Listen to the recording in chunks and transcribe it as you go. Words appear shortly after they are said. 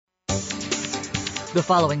The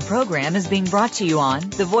following program is being brought to you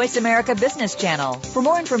on the Voice America Business Channel. For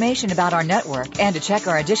more information about our network and to check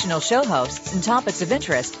our additional show hosts and topics of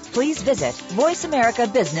interest, please visit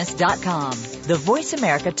voiceamericabusiness.com. The Voice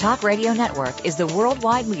America Talk Radio Network is the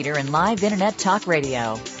worldwide leader in live Internet talk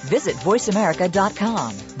radio. Visit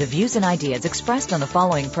voiceamerica.com. The views and ideas expressed on the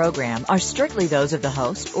following program are strictly those of the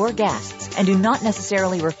host or guests and do not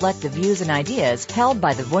necessarily reflect the views and ideas held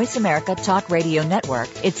by the Voice America Talk Radio Network,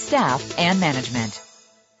 its staff, and management.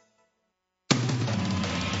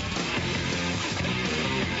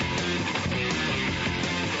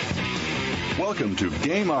 Welcome to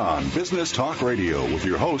Game On Business Talk Radio with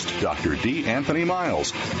your host, Dr. D. Anthony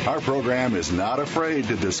Miles. Our program is not afraid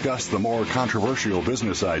to discuss the more controversial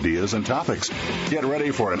business ideas and topics. Get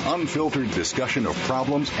ready for an unfiltered discussion of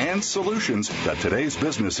problems and solutions that today's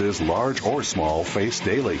businesses, large or small, face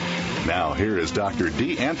daily. Now, here is Dr.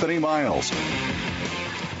 D. Anthony Miles.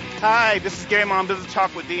 Hi, this is Game On Business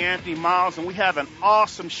Talk with D. Anthony Miles, and we have an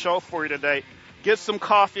awesome show for you today. Get some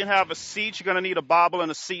coffee and have a seat. You're going to need a Bible and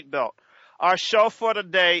a seatbelt. Our show for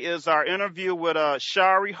today is our interview with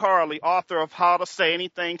Shari Harley, author of How to Say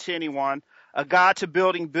Anything to Anyone, a guide to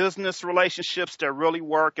building business relationships that really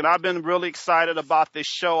work. And I've been really excited about this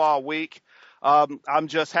show all week. I'm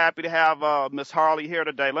just happy to have Ms. Harley here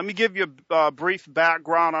today. Let me give you a brief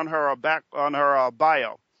background on her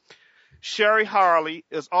bio. Shari Harley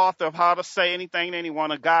is author of How to Say Anything to Anyone,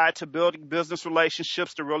 a guide to building business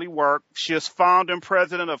relationships that really work. She is founder and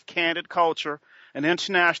president of Candid Culture, an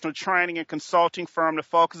international training and consulting firm that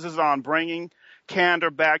focuses on bringing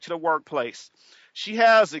candor back to the workplace. She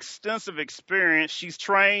has extensive experience. She's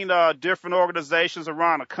trained different organizations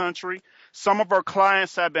around the country. Some of her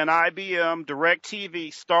clients have been IBM,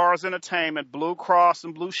 DirecTV, Stars Entertainment, Blue Cross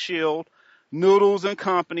and Blue Shield, Noodles and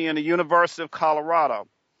Company, and the University of Colorado.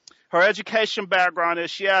 Her education background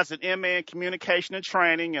is she has an MA in Communication and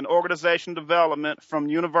Training and Organizational Development from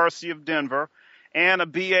University of Denver, and a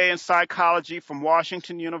BA in Psychology from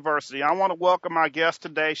Washington University. I want to welcome our guest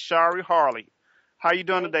today, Shari Harley. How are you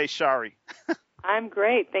doing today, Shari? I'm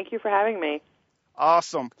great. Thank you for having me.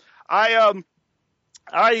 Awesome. I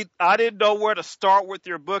didn't know where to start with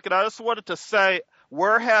your book, and I just wanted to say,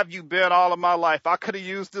 where have you been all of my life? I could have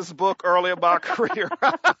used this book early in my career.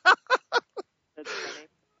 That's funny.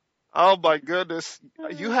 Oh my goodness.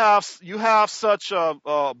 You have such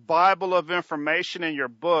a Bible of information in your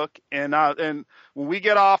book, and when we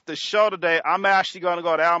get off the show today, I'm actually going to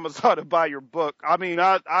go to Amazon and buy your book. I mean,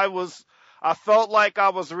 I felt like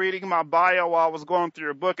I was reading my bio while I was going through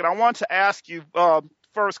your book, and I want to ask you,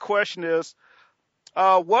 first question is,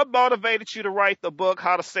 what motivated you to write the book,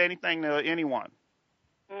 How to Say Anything to Anyone?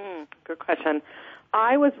 Good question.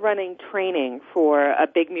 I was running training for a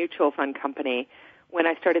big mutual fund company when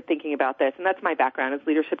I started thinking about this, and that's my background, is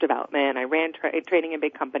leadership development. I ran training in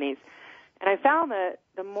big companies, and I found that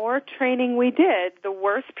the more training we did, the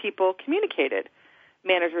worse people communicated.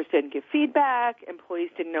 Managers didn't give feedback, employees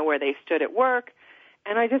didn't know where they stood at work,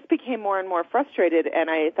 and I just became more and more frustrated, and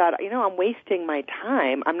I thought, I'm wasting my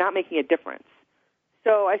time. I'm not making a difference.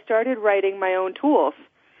 So I started writing my own tools,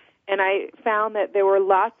 and I found that there were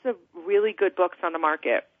lots of really good books on the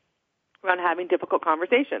market around having difficult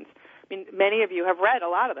conversations. I mean, many of you have read a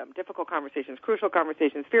lot of them: Difficult Conversations, Crucial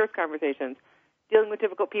Conversations, Fierce Conversations, Dealing with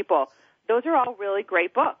Difficult People. Those are all really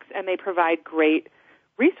great books, and they provide great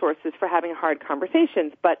resources for having hard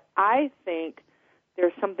conversations. But I think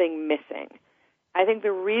there's something missing. I think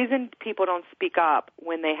the reason people don't speak up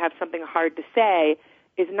when they have something hard to say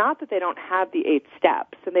is not that they don't have the 8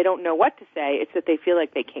 steps and they don't know what to say, it's that they feel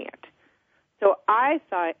like they can't. So I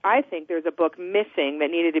think there's a book missing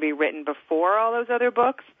that needed to be written before all those other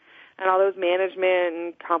books and all those management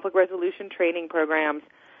and conflict resolution training programs.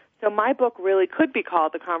 So my book really could be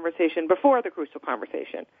called The Conversation Before the Crucial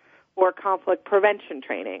Conversation, or Conflict Prevention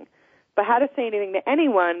Training. But How to Say Anything to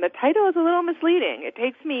Anyone, the title is a little misleading. It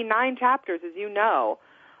takes me 9 chapters, as you know,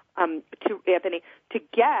 Anthony, to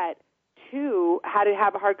get to how to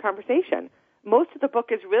have a hard conversation. Most of the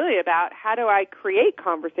book is really about how do I create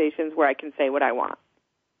conversations where I can say what I want.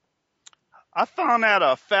 I found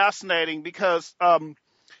that fascinating because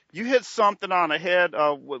you hit something on the head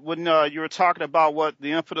when you were talking about what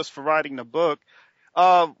the impetus for writing the book.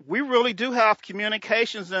 We really do have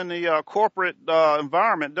communications in the corporate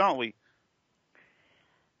environment, don't we?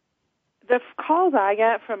 The calls I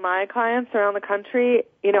get from my clients around the country,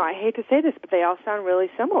 I hate to say this, but they all sound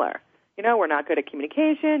really similar. We're not good at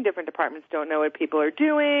communication. Different departments don't know what people are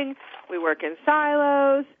doing. We work in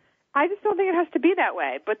silos. I just don't think it has to be that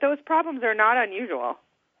way. But those problems are not unusual.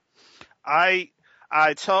 I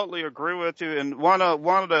I totally agree with you. And one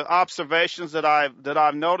of the observations that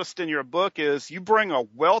I've noticed in your book is you bring a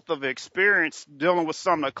wealth of experience dealing with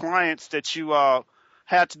some of the clients that you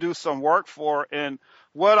had to do some work for. And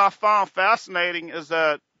what I found fascinating is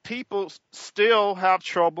that people still have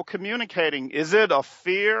trouble communicating. Is it a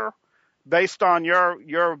fear based on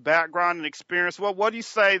your background and experience? Well, what do you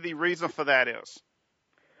say the reason for that is?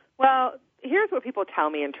 Well, here's what people tell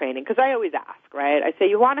me in training, because I always ask, right? I say,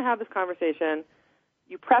 you want to have this conversation,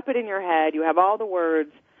 you prep it in your head, you have all the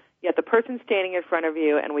words, yet the person's standing in front of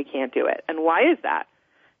you and we can't do it. And why is that?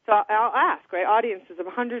 So I'll ask, right, audiences of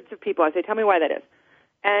hundreds of people, I say, tell me why that is.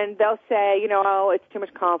 And they'll say, oh, it's too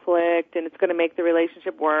much conflict and it's going to make the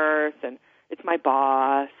relationship worse and it's my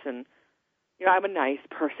boss and, I'm a nice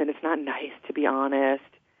person. It's not nice, to be honest.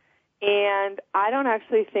 And I don't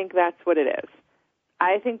actually think that's what it is.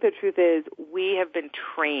 I think the truth is we have been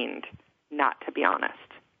trained not to be honest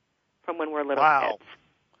from when we're little kids.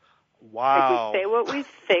 Wow. Like we say what we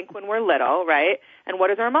think when we're little, right? And what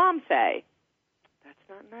does our mom say? That's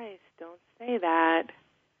not nice. Don't say that.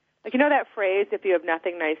 Like, that phrase, if you have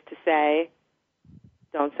nothing nice to say,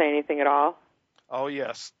 don't say anything at all? Oh,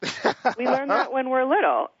 yes. We learn that when we're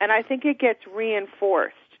little, and I think it gets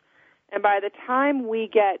reinforced. And by the time we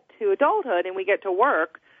get to adulthood and we get to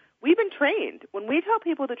work, we've been trained. When we tell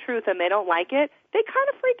people the truth and they don't like it, they kind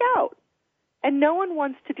of freak out. And no one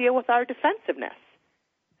wants to deal with our defensiveness.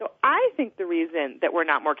 So I think the reason that we're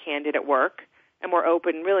not more candid at work and more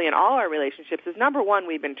open really in all our relationships is, number one,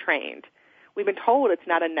 we've been trained. We've been told it's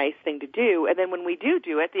not a nice thing to do, and then when we do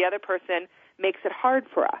it, the other person makes it hard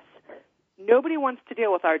for us. Nobody wants to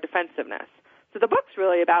deal with our defensiveness. So the book's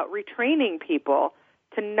really about retraining people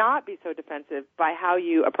to not be so defensive by how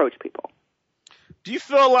you approach people. Do you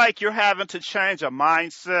feel like you're having to change a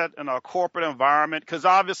mindset in a corporate environment? Because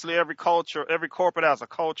obviously every corporate has a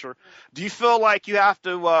culture. Do you feel like you have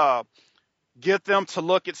to get them to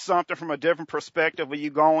look at something from a different perspective when you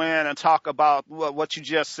go in and talk about what you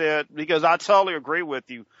just said? Because I totally agree with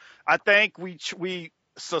you. I think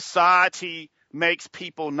society makes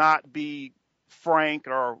people not be frank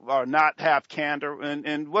or not have candor.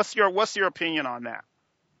 And what's your opinion on that?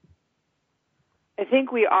 I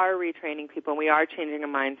think we are retraining people and we are changing a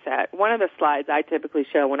mindset. One of the slides I typically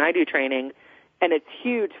show when I do training, and it's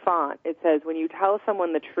huge font, it says, when you tell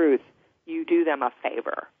someone the truth, you do them a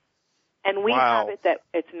favor. And we have it that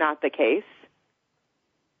it's not the case.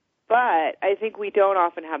 But I think we don't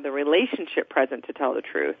often have the relationship present to tell the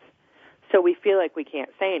truth. So we feel like we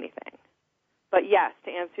can't say anything. But yes,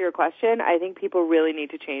 to answer your question, I think people really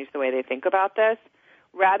need to change the way they think about this.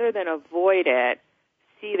 Rather than avoid it,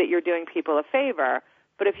 see that you're doing people a favor.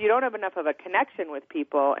 But if you don't have enough of a connection with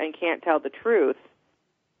people and can't tell the truth,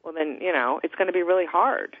 well then, it's going to be really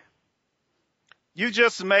hard. You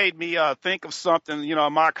just made me think of something,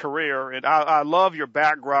 in my career, and I love your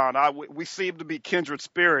background. We seem to be kindred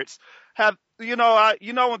spirits. When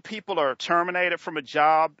people are terminated from a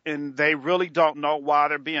job and they really don't know why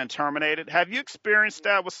they're being terminated, have you experienced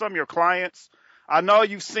that with some of your clients? I know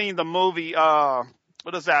you've seen the movie,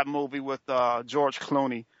 what is that movie with George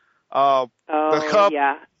Clooney? The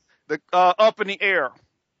Up in the Air.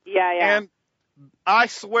 Yeah. And I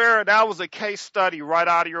swear that was a case study right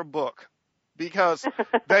out of your book. Because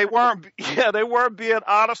they weren't being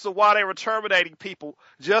honest with why they were terminating people.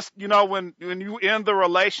 Just, when you end the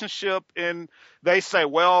relationship and they say,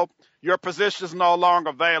 well, your position is no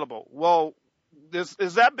longer available. Well,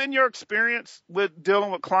 has that been your experience with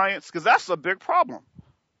dealing with clients? Because that's a big problem.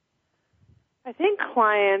 I think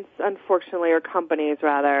clients, unfortunately, or companies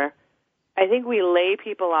rather, I think we lay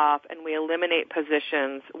people off and we eliminate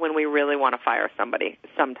positions when we really want to fire somebody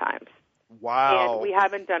sometimes. Wow. And we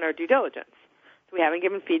haven't done our due diligence. We haven't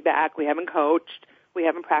given feedback, we haven't coached, we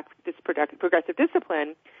haven't practiced progressive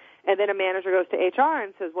discipline, and then a manager goes to HR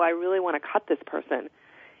and says, well, I really want to cut this person.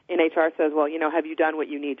 And HR says, well, have you done what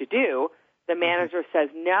you need to do? The manager says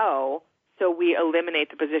no, so we eliminate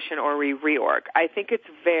the position or we reorg. I think it's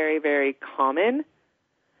very, very common.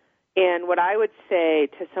 And what I would say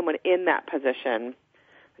to someone in that position,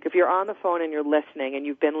 like if you're on the phone and you're listening and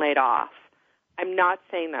you've been laid off, I'm not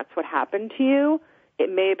saying that's what happened to you. It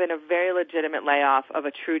may have been a very legitimate layoff of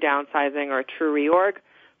a true downsizing or a true reorg,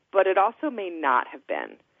 but it also may not have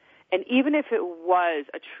been. And even if it was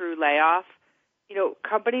a true layoff,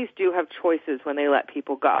 companies do have choices when they let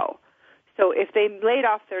people go. So if they laid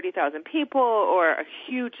off 30,000 people or a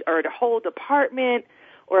whole department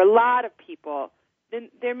or a lot of people, then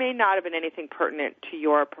there may not have been anything pertinent to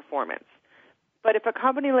your performance. But if a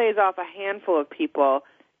company lays off a handful of people,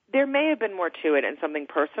 there may have been more to it and something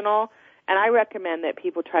personal. And I recommend that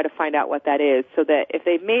people try to find out what that is so that if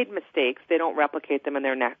they've made mistakes, they don't replicate them in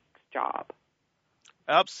their next job.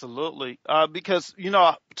 Absolutely. Because,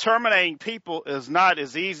 terminating people is not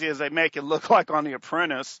as easy as they make it look like on The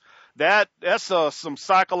Apprentice. That's some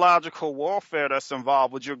psychological warfare that's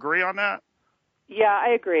involved. Would you agree on that? Yeah,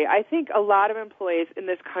 I agree. I think a lot of employees in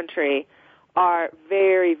this country are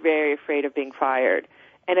very, very afraid of being fired.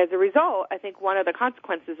 And as a result, I think one of the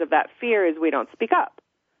consequences of that fear is we don't speak up.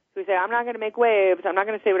 So we say, I'm not going to make waves, I'm not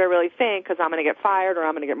going to say what I really think because I'm going to get fired or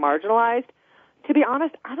I'm going to get marginalized. To be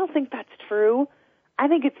honest, I don't think that's true. I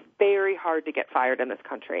think it's very hard to get fired in this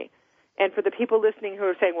country. And for the people listening who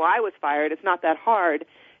are saying, well, I was fired, it's not that hard,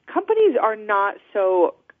 companies are not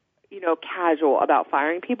so, casual about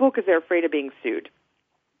firing people because they're afraid of being sued.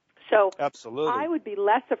 So absolutely. I would be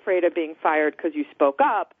less afraid of being fired because you spoke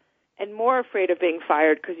up and more afraid of being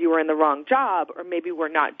fired because you were in the wrong job or maybe were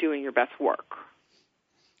not doing your best work.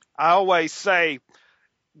 I always say,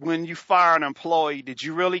 when you fire an employee, did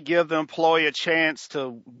you really give the employee a chance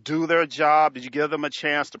to do their job? Did you give them a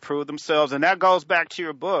chance to prove themselves? And that goes back to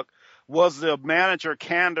your book. Was the manager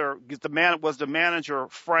candor? Was the manager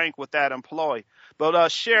frank with that employee? But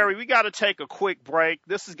Shari, we got to take a quick break.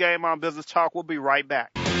 This is Game On Business Talk. We'll be right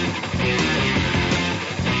back.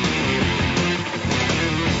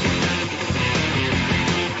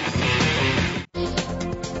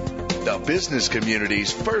 The business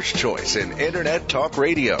community's first choice in Internet Talk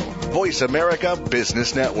Radio. Voice America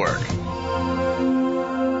Business Network.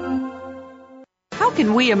 How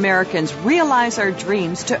can we Americans realize our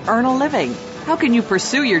dreams to earn a living? How can you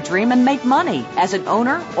pursue your dream and make money as an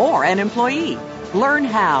owner or an employee? Learn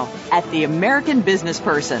how at The American Business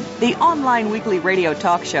Person, the online weekly radio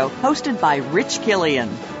talk show hosted by Rich Killian.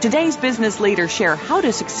 Today's business leaders share how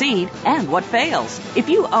to succeed and what fails. If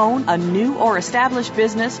you own a new or established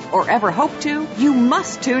business or ever hope to, you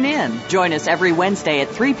must tune in. Join us every Wednesday at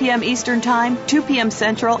 3 p.m. Eastern Time, 2 p.m.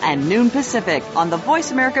 Central, and noon Pacific on the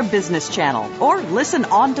Voice America Business Channel, or listen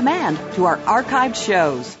on demand to our archived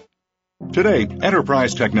shows. Today,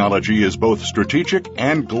 enterprise technology is both strategic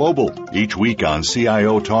and global. Each week on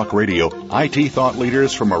CIO Talk Radio, IT thought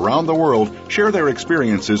leaders from around the world share their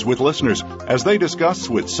experiences with listeners as they discuss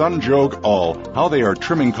with Sanjog Aul how they are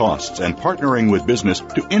trimming costs and partnering with business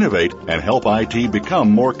to innovate and help IT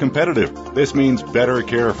become more competitive. This means better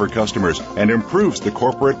care for customers and improves the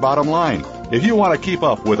corporate bottom line. If you want to keep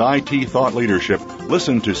up with IT thought leadership,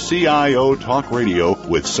 listen to CIO Talk Radio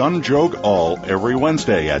with Sanjog Aul every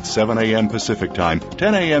Wednesday at 7 a.m. Pacific Time,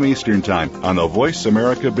 10 a.m. Eastern Time on the Voice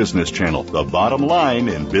America Business Channel, the bottom line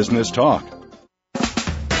in business talk.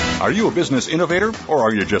 Are you a business innovator or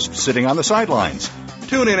are you just sitting on the sidelines?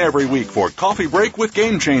 Tune in every week for Coffee Break with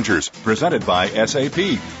Game Changers, presented by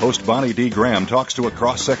SAP. Host Bonnie D. Graham talks to a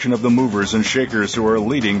cross-section of the movers and shakers who are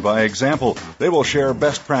leading by example. They will share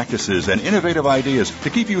best practices and innovative ideas to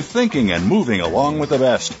keep you thinking and moving along with the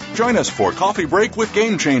best. Join us for Coffee Break with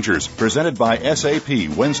Game Changers, presented by SAP,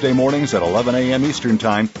 Wednesday mornings at 11 a.m. Eastern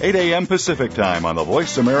Time, 8 a.m. Pacific Time on the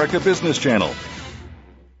Voice America Business Channel.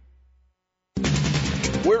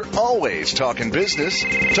 We're always talking business.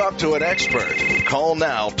 Talk to an expert. Call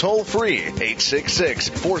now toll free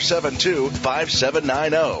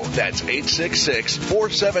 866-472-5790. That's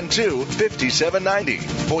 866-472-5790.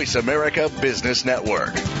 Voice America Business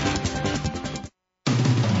Network.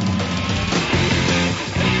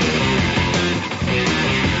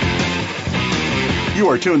 You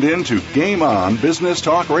are tuned in to Game On Business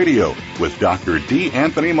Talk Radio with Dr. D.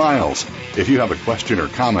 Anthony Miles. If you have a question or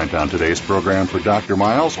comment on today's program for Dr.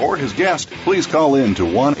 Miles or his guest, please call in to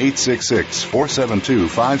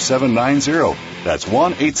 1-866-472-5790. That's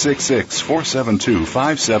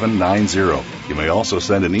 1-866-472-5790. You may also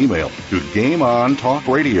send an email to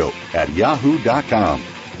gameontalkradio@yahoo.com.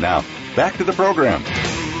 Now, back to the program.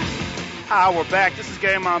 Hi, we're back. This is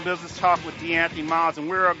Game On Business Talk with D. Anthony Miles, and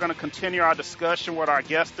we're going to continue our discussion with our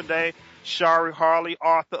guest today, Shari Harley,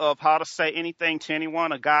 author of How to Say Anything to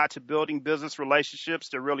Anyone, a guide to building business relationships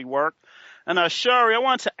that really work. And Shari, I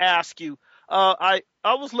wanted to ask you, I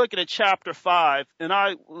was looking at chapter 5, and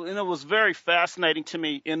it was very fascinating to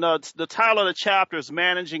me. And the title of the chapter is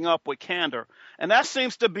Managing Up with Candor. And that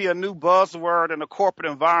seems to be a new buzzword in the corporate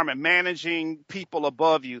environment, managing people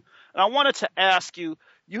above you. And I wanted to ask you,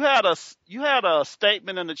 you had a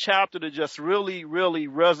statement in the chapter that just really, really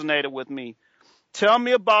resonated with me. Tell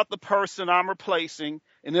me about the person I'm replacing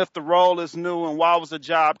and if the role is new and why was the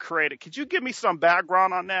job created. Could you give me some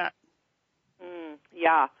background on that?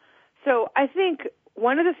 Yeah. So I think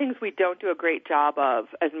one of the things we don't do a great job of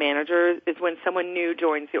as managers is when someone new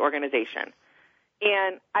joins the organization.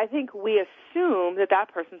 And I think we assume that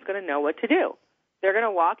that person's going to know what to do. They're going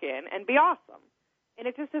to walk in and be awesome. And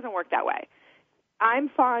it just doesn't work that way. I'm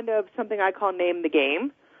fond of something I call name the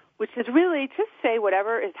game, which is really just say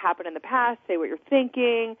whatever has happened in the past, say what you're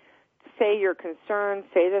thinking, say your concerns,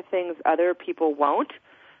 say the things other people won't,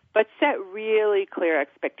 but set really clear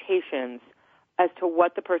expectations as to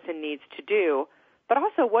what the person needs to do, but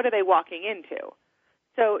also what are they walking into.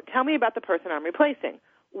 So tell me about the person I'm replacing.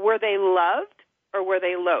 Were they loved or were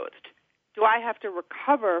they loathed? Do I have to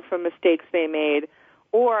recover from mistakes they made,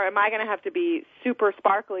 or am I going to have to be super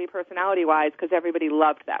sparkly personality-wise because everybody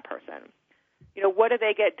loved that person? You know, what do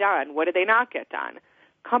they get done? What do they not get done?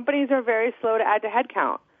 Companies are very slow to add to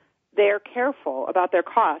headcount. They're careful about their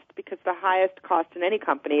cost because the highest cost in any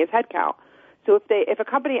company is headcount. So if a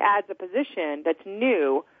company adds a position that's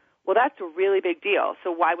new, well, that's a really big deal.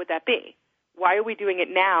 So why would that be? Why are we doing it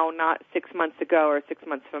now, not 6 months ago or 6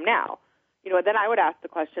 months from now? You know, then I would ask the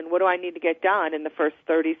question, what do I need to get done in the first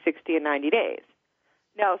 30, 60, and 90 days?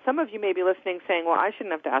 Now, some of you may be listening saying, well, I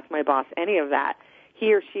shouldn't have to ask my boss any of that.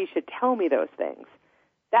 He or she should tell me those things.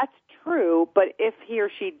 That's true, but if he or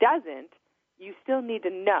she doesn't, you still need to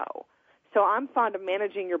know. So I'm fond of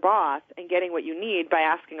managing your boss and getting what you need by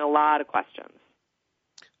asking a lot of questions.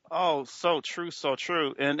 Oh, so true, so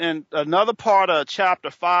true. And another part of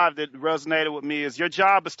chapter 5 that resonated with me is your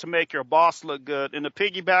job is to make your boss look good. And to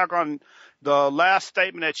piggyback on the last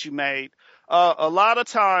statement that you made, a lot of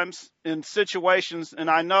times in situations, and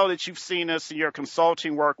I know that you've seen this in your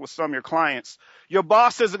consulting work with some of your clients, your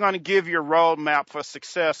boss isn't going to give you a roadmap for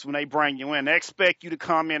success when they bring you in. They expect you to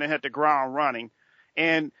come in and hit the ground running.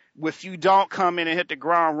 And if you don't come in and hit the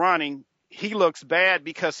ground running, he looks bad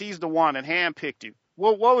because he's the one that handpicked you.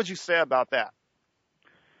 Well, what would you say about that?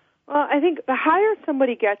 Well, I think the higher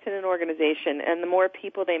somebody gets in an organization and the more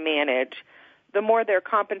people they manage, the more their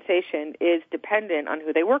compensation is dependent on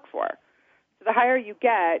who they work for. So the higher you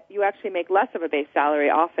get, you actually make less of a base salary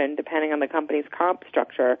often, depending on the company's comp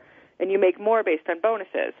structure, and you make more based on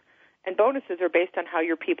bonuses. And bonuses are based on how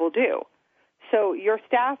your people do. So your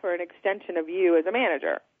staff are an extension of you as a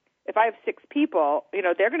manager. If I have 6 people, you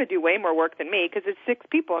know, they're going to do way more work than me because it's 6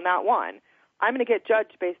 people, not 1. I'm going to get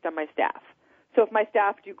judged based on my staff. So if my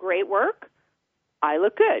staff do great work, I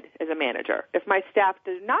look good as a manager. If my staff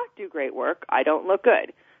does not do great work, I don't look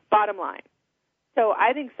good. Bottom line. So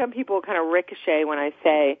I think some people kind of ricochet when I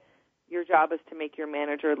say your job is to make your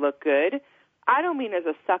manager look good. I don't mean as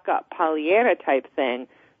a suck-up Pollyanna type thing,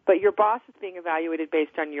 but your boss is being evaluated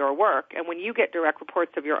based on your work, and when you get direct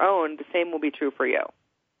reports of your own, the same will be true for you.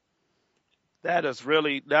 That is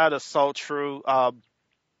so true.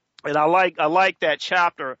 And I like that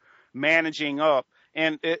chapter, managing up.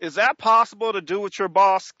 And is that possible to do with your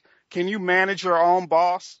boss? Can you manage your own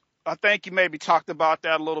boss? I think you maybe talked about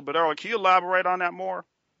that a little bit earlier. Can you elaborate on that more?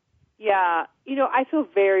 Yeah. You know, I feel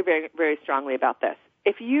very, very, very strongly about this.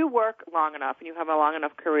 If you work long enough and you have a long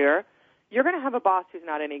enough career, you're going to have a boss who's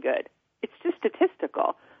not any good. It's just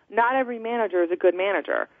statistical. Not every manager is a good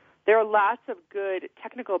manager. There are lots of good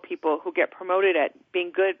technical people who get promoted at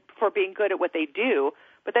being good at what they do,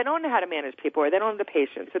 but they don't know how to manage people, or they don't have the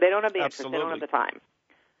patience, or they don't have the interest, they don't have the time.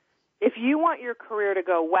 If you want your career to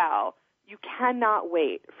go well, you cannot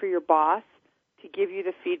wait for your boss to give you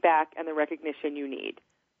the feedback and the recognition you need.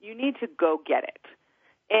 You need to go get it.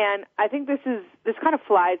 And I think this kind of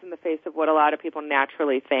flies in the face of what a lot of people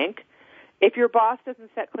naturally think. If your boss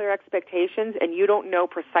doesn't set clear expectations and you don't know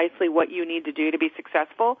precisely what you need to do to be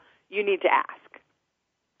successful, you need to ask.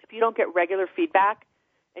 If you don't get regular feedback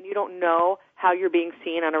and you don't know how you're being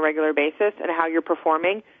seen on a regular basis and how you're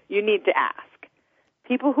performing, you need to ask.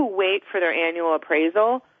 People who wait for their annual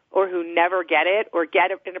appraisal or who never get it or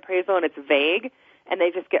get an appraisal and it's vague and they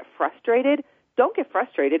just get frustrated, don't get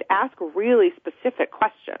frustrated. Ask really specific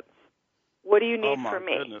questions. What do you need from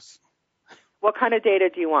me? Goodness. What kind of data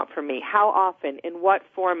do you want from me? How often? In what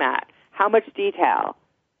format? How much detail?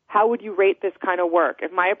 How would you rate this kind of work?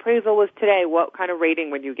 If my appraisal was today, what kind of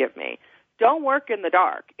rating would you give me? Don't work in the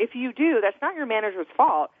dark. If you do, that's not your manager's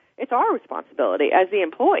fault. It's our responsibility as the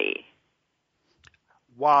employee.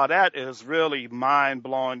 Wow, that is really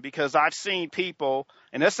mind-blowing because I've seen people,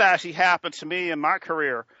 and this actually happened to me in my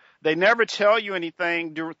career. They never tell you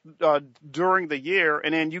anything during the year,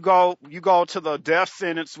 and then you go to the death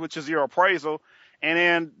sentence, which is your appraisal, and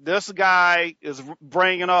then this guy is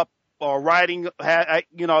bringing up or writing,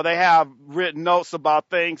 they have written notes about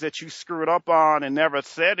things that you screwed up on and never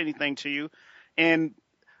said anything to you. And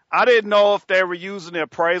I didn't know if they were using the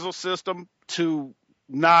appraisal system to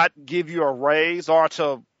not give you a raise or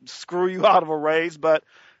to screw you out of a raise. But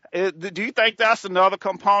do you think that's another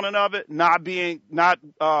component of it? Not having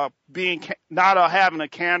a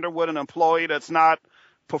candor with an employee that's not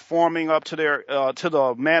performing up to their to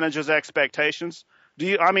the manager's expectations? Do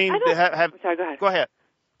you? I mean, I'm sorry, go ahead. Go ahead.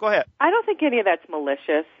 Go ahead. I don't think any of that's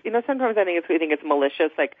malicious. Sometimes we think it's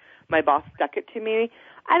malicious, like my boss stuck it to me.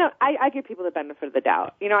 I give people the benefit of the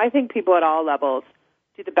doubt. I think people at all levels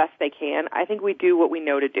do the best they can. I think we do what we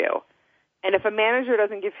know to do. And if a manager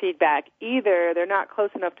doesn't give feedback, either they're not close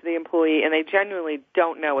enough to the employee and they genuinely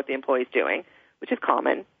don't know what the employee's doing, which is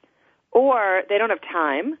common, or they don't have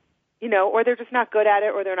time, or they're just not good at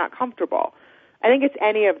it or they're not comfortable. I think it's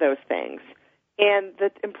any of those things. And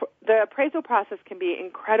the appraisal process can be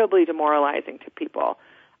incredibly demoralizing to people.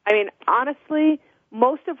 I mean, honestly,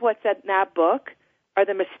 most of what's in that book are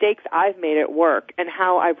the mistakes I've made at work and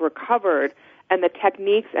how I've recovered and the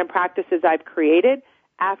techniques and practices I've created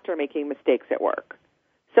after making mistakes at work.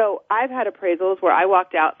 So I've had appraisals where I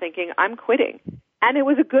walked out thinking, I'm quitting. And it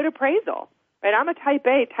was a good appraisal. Right? I'm a type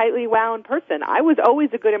A, tightly wound person. I was always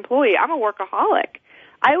a good employee. I'm a workaholic.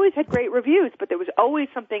 I always had great reviews, but there was always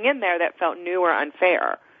something in there that felt new or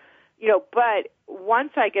unfair. But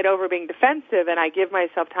once I get over being defensive and I give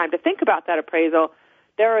myself time to think about that appraisal,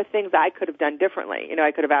 there are things I could have done differently.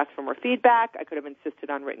 I could have asked for more feedback. I could have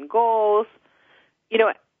insisted on written goals.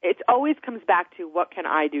 It always comes back to what can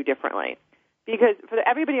I do differently? Because for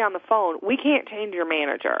everybody on the phone, we can't change your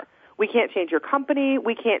manager. We can't change your company.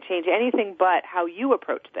 We can't change anything but how you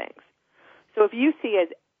approach things. So if you see as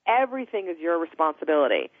everything is your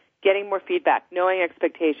responsibility, getting more feedback, knowing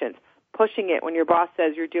expectations, pushing it when your boss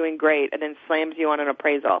says you're doing great and then slams you on an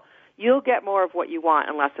appraisal, you'll get more of what you want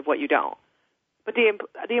and less of what you don't. But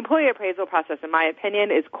the employee appraisal process, in my opinion,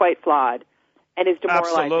 is quite flawed and is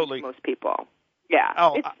demoralizing to most people. Yeah.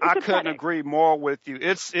 Oh, I couldn't agree more with you.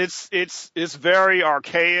 It's very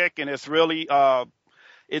archaic and it's really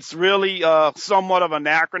somewhat of an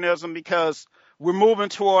anachronism because we're moving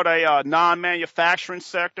toward a non-manufacturing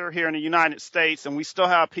sector here in the United States, and we still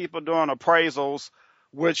have people doing appraisals,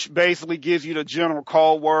 which basically gives you the general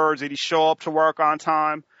code words. Did he show up to work on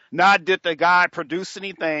time? Not did the guy produce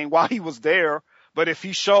anything while he was there, but if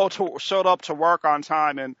he showed up to work on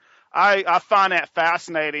time. And I find that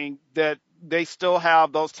fascinating that they still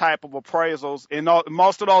have those type of appraisals. And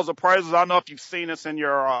most of those appraisals, I don't know if you've seen this in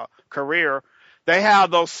your career, they have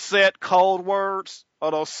those set code words or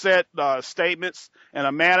those set statements, and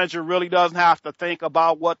a manager really doesn't have to think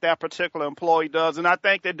about what that particular employee does. And I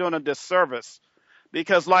think they're doing a disservice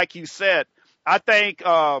because, like you said, I think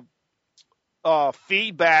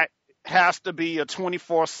feedback has to be a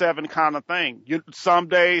 24/7 kind of thing. Some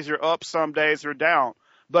days you're up, some days you're down.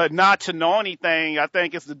 But not to know anything, I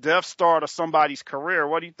think it's the death start of somebody's career.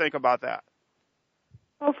 What do you think about that?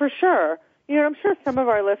 Oh, for sure. I'm sure some of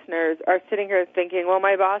our listeners are sitting here thinking, well,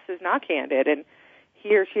 my boss is not candid, and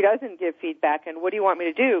he or she doesn't give feedback, and what do you want me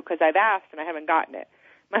to do? Because I've asked and I haven't gotten it.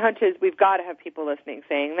 My hunch is we've got to have people listening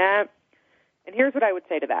saying that. And here's what I would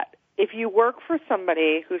say to that. If you work for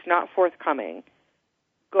somebody who's not forthcoming,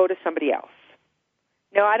 go to somebody else.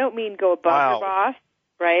 No, I don't mean go above your boss,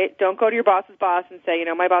 right? Don't go to your boss's boss and say,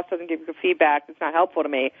 my boss doesn't give you feedback. It's not helpful to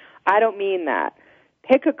me. I don't mean that.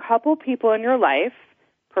 Pick a couple people in your life,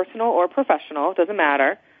 personal or professional, doesn't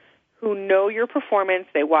matter, who know your performance.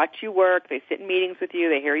 They watch you work. They sit in meetings with you.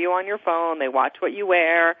 They hear you on your phone. They watch what you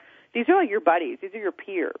wear. These are like your buddies. These are your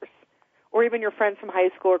peers. Or even your friends from high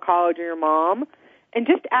school or college or your mom. And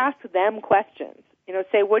just ask them questions.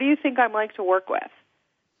 Say, what do you think I'm like to work with?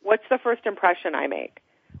 What's the first impression I make?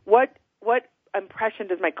 What impression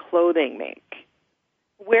does my clothing make?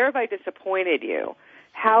 Where have I disappointed you?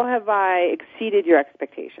 How have I exceeded your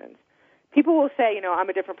expectations? People will say, I'm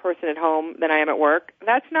a different person at home than I am at work.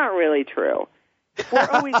 That's not really true. If we're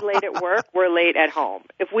always late at work, we're late at home.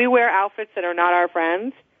 If we wear outfits that are not our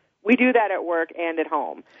friends, we do that at work and at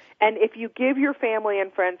home. And if you give your family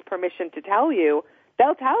and friends permission to tell you,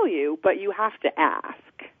 they'll tell you, but you have to ask.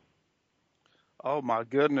 Oh, my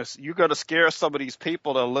goodness. You're going to scare some of these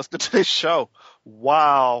people that listen to this show.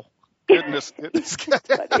 Wow. Goodness. People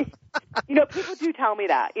do tell me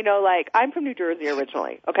that. I'm from New Jersey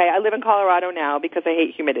originally. Okay, I live in Colorado now because I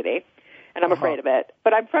hate humidity, and I'm afraid of it.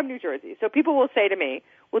 But I'm from New Jersey. So people will say to me,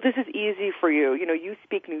 well, this is easy for you. You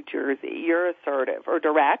speak New Jersey. You're assertive or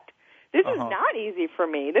direct. This is not easy for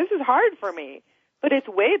me. This is hard for me. But it's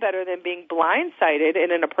way better than being blindsided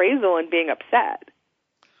in an appraisal and being upset.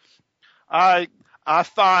 I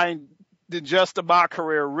find that just in my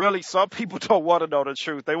career, really, some people don't want to know the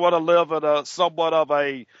truth. They want to live in a somewhat of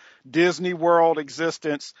a Disney World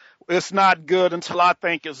existence. It's not good until I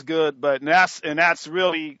think it's good, but that's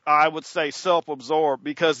really, I would say, self-absorbed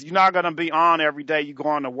because you're not going to be on every day you go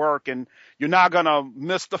on to work, and you're not going to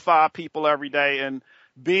mystify people every day. And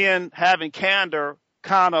having candor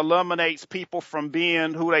kind of eliminates people from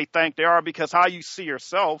being who they think they are, because how you see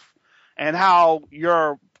yourself and how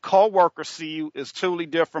your coworkers see you is totally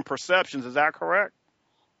different perceptions. Is that correct?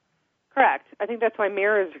 Correct. I think that's why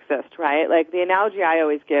mirrors exist, right? Like the analogy I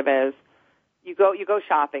always give is you go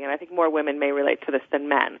shopping, and I think more women may relate to this than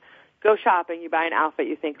men. Go shopping, you buy an outfit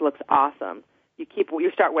you think looks awesome.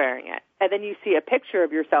 You start wearing it, and then you see a picture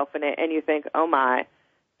of yourself in it, and you think, oh my,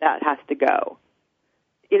 that has to go.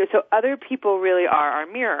 So other people really are our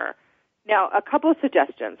mirror. Now, a couple of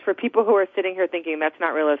suggestions for people who are sitting here thinking that's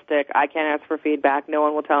not realistic, I can't ask for feedback, no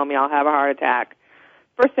one will tell me I'll have a heart attack.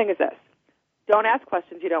 First thing is this: don't ask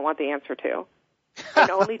questions you don't want the answer to, and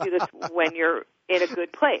only do this when you're in a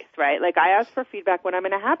good place, right? Like I ask for feedback when I'm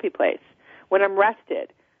in a happy place, when I'm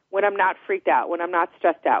rested, when I'm not freaked out, when I'm not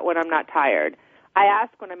stressed out, when I'm not tired. I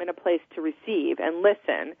ask when I'm in a place to receive and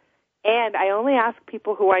listen, and I only ask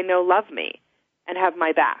people who I know love me and have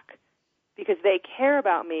my back because they care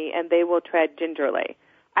about me and they will tread gingerly.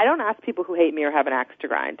 I don't ask people who hate me or have an axe to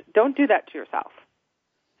grind. Don't do that to yourself.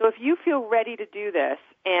 So if you feel ready to do this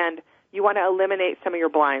and you want to eliminate some of your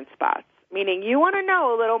blind spots, meaning you want to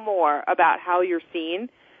know a little more about how you're seen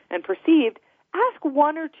and perceived, ask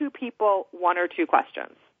one or two people one or two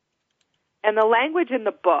questions. And the language in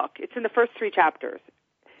the book, it's in the first 3 chapters,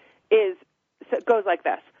 it goes like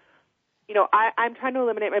this. I'm trying to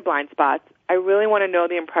eliminate my blind spots. I really want to know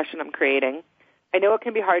the impression I'm creating. I know it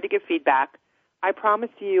can be hard to give feedback. I promise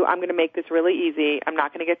you I'm going to make this really easy. I'm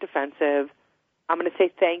not going to get defensive. I'm going to say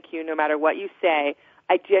thank you no matter what you say.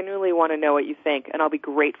 I genuinely want to know what you think, and I'll be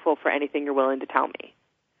grateful for anything you're willing to tell me.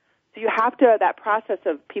 So you have to, that process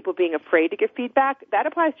of people being afraid to give feedback, that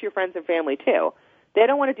applies to your friends and family too. They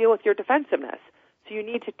don't want to deal with your defensiveness. So you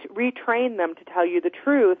need to retrain them to tell you the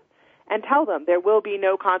truth and tell them there will be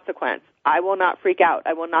no consequence. I will not freak out.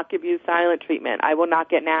 I will not give you silent treatment. I will not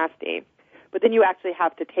get nasty. But then you actually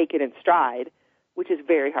have to take it in stride, which is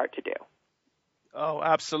very hard to do. Oh,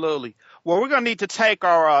 absolutely. Well, we're going to need to take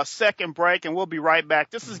our second break, and we'll be right back.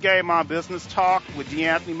 This is Game On Business Talk with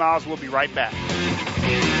DeAnthony Miles. We'll be right back.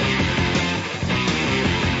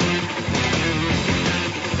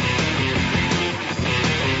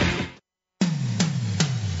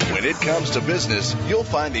 When it comes to business, you'll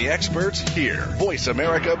find the experts here. Voice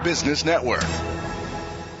America Business Network.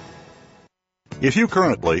 If you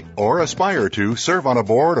currently or aspire to serve on a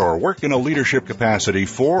board or work in a leadership capacity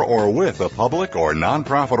for or with a public or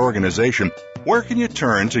nonprofit organization, where can you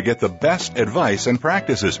turn to get the best advice and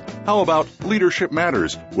practices? How about Leadership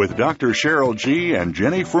Matters with Dr. Cheryl G. and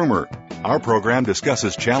Jenny Frumer? Our program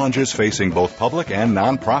discusses challenges facing both public and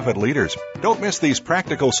nonprofit leaders. Don't miss these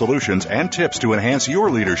practical solutions and tips to enhance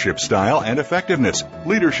your leadership style and effectiveness.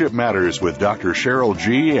 Leadership Matters with Dr. Cheryl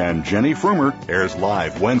G. and Jenny Frumer airs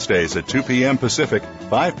live Wednesdays at 2 p.m. Pacific,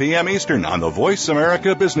 5 p.m. Eastern on the Voice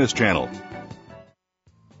America Business Channel.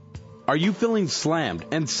 Are you feeling slammed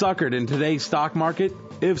and suckered in today's stock market?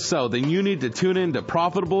 If so, then you need to tune in to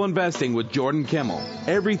Profitable Investing with Jordan Kimmel.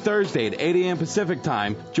 Every Thursday at 8 a.m. Pacific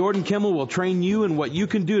Time, Jordan Kimmel will train you in what you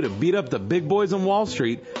can do to beat up the big boys on Wall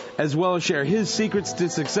Street, as well as share his secrets to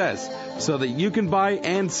success so that you can buy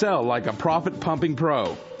and sell like a profit-pumping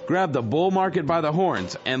pro. Grab the bull market by the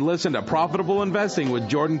horns and listen to Profitable Investing with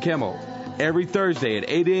Jordan Kimmel. Every Thursday at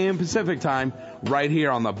 8 a.m. Pacific Time, right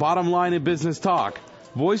here on the Bottom Line in Business Talk,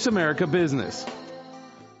 Voice America Business.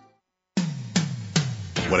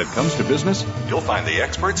 When it comes to business, you'll find the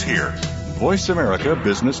experts here. Voice America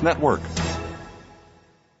Business Network.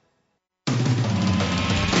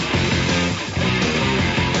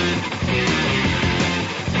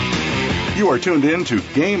 You are tuned in to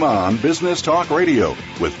Game On Business Talk Radio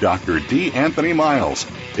with Dr. DeAnthony Miles.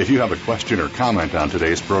 If you have a question or comment on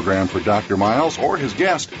today's program for Dr. Miles or his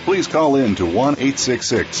guest, please call in to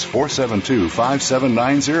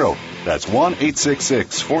 1-866-472-5790. That's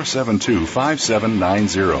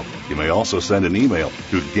 1-866-472-5790. You may also send an email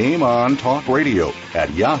to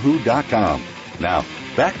gameontalkradio@yahoo.com. Now,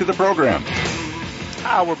 back to the program.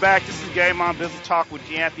 Hi, we're back. This is Game On Business Talk with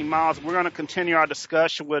DeAnthony Miles. We're going to continue our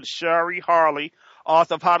discussion with Shari Harley,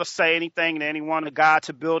 author of How to Say Anything to Anyone, a guide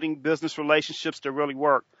to building business relationships that really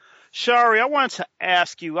work. Shari, I wanted to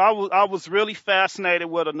ask you, I was really fascinated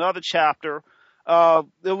with another chapter. It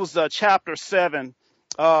was chapter 7,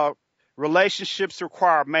 relationships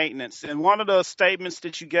require maintenance. And one of the statements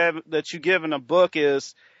that you give in the book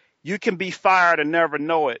is, you can be fired and never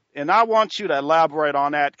know it. And I want you to elaborate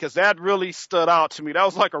on that because that really stood out to me. That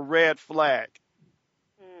was like a red flag.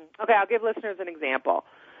 Okay, I'll give listeners an example.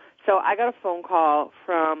 So I got a phone call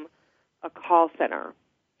from a call center,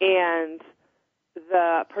 and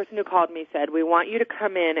the person who called me said, we want you to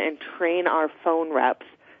come in and train our phone reps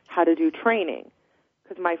how to do training.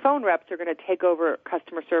 because my phone reps are going to take over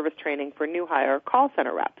customer service training for new hire call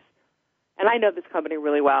center reps. And I know this company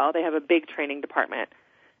really well. They have a big training department.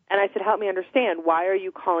 And I said, help me understand, why are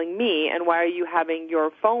you calling me and why are you having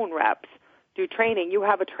your phone reps do training? You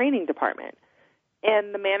have a training department.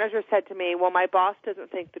 And the manager said to me, well, my boss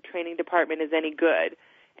doesn't think the training department is any good,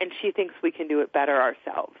 and she thinks we can do it better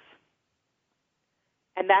ourselves.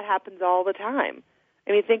 And that happens all the time.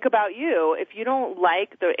 I mean, think about you. If you don't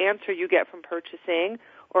like the answer you get from purchasing,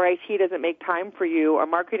 or IT doesn't make time for you, or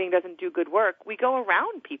marketing doesn't do good work, we go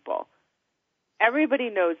around people. Everybody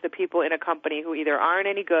knows the people in a company who either aren't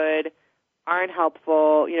any good, aren't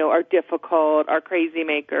helpful, are difficult, are crazy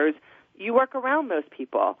makers. You work around those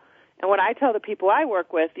people. And what I tell the people I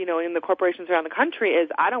work with, in the corporations around the country is,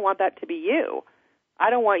 I don't want that to be you. I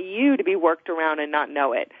don't want you to be worked around and not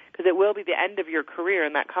know it, because it will be the end of your career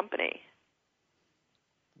in that company.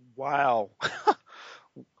 Wow.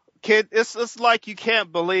 Kid, it's like you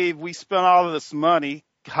can't believe we spent all of this money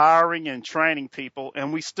hiring and training people,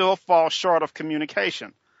 and we still fall short of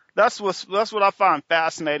communication. That's what I find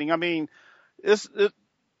fascinating. I mean,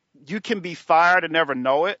 you can be fired and never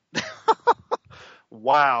know it.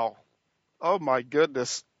 Wow. Oh my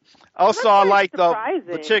goodness. Also, I like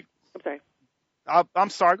the chick. I'm sorry. I'm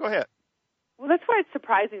sorry. Go ahead. Well, that's why it's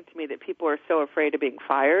surprising to me that people are so afraid of being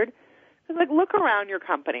fired. Because, look around your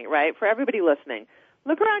company, right? For everybody listening,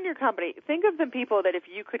 look around your company. Think of the people that if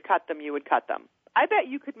you could cut them, you would cut them. I bet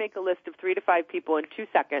you could make a list of 3 to 5 people in 2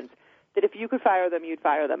 seconds that if you could fire them, you'd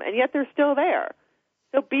fire them. And yet they're still there.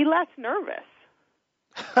 So be less nervous.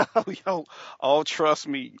 Trust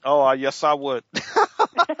me. Oh, yes, I would.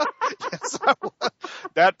 Yes, I would.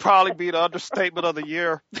 That'd probably be the understatement of the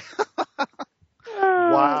year.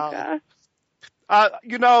 Wow.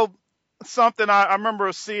 Something I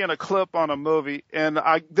remember seeing a clip on a movie, and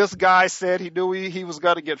this guy said he knew he was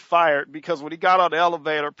going to get fired because when he got on the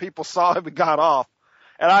elevator, people saw him and got off.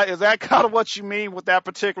 And is that kind of what you mean with that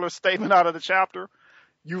particular statement out of the chapter?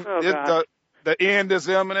 The end is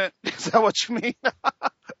imminent. Is that what you mean?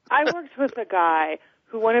 I worked with a guy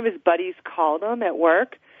who one of his buddies called him at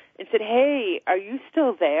work and said, hey, are you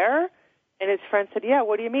still there? And his friend said, yeah,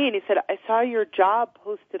 what do you mean? He said, I saw your job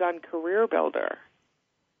posted on Career Builder.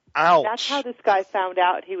 Ouch. That's how this guy found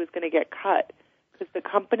out he was going to get cut, because the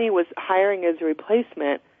company was hiring as a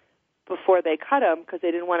replacement before they cut him because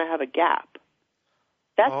they didn't want to have a gap.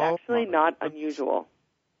 That's actually not unusual.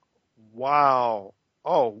 Wow.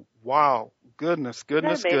 Oh, wow. Goodness. So,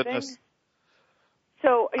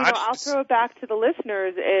 I'll throw it back to the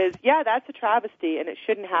listeners is, yeah, that's a travesty, and it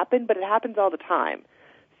shouldn't happen, but it happens all the time.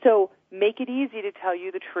 So make it easy to tell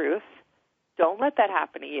you the truth. Don't let that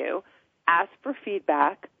happen to you. Ask for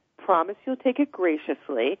feedback. Promise you'll take it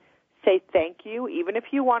graciously. Say thank you, even if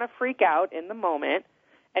you want to freak out in the moment.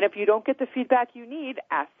 And if you don't get the feedback you need,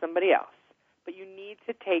 ask somebody else. But you need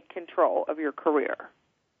to take control of your career.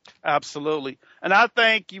 Absolutely. And I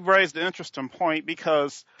think you raised an interesting point,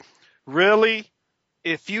 because really,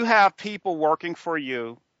 if you have people working for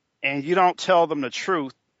you and you don't tell them the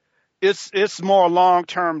truth, it's more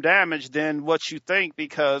long-term damage than what you think,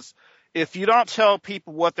 because if you don't tell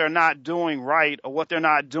people what they're not doing right or what they're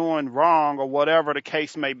not doing wrong or whatever the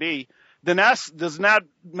case may be, then does not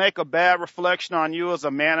make a bad reflection on you as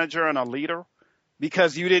a manager and a leader,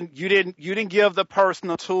 because you didn't give the person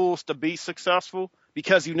the tools to be successful,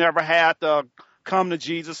 because you never had the come to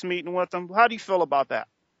Jesus meeting with them. How do you feel about that?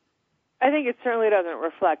 I think it certainly doesn't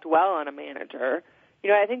reflect well on a manager.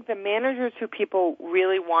 I think the managers who people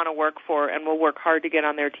really want to work for and will work hard to get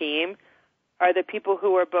on their team are the people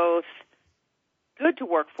who are both good to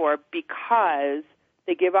work for because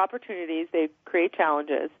they give opportunities, they create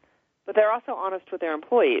challenges, but they're also honest with their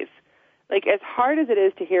employees. Like, as hard as it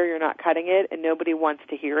is to hear you're not cutting it and nobody wants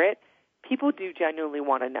to hear it, people do genuinely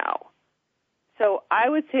want to know. So I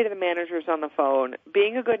would say to the managers on the phone,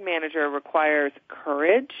 being a good manager requires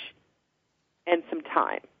courage and some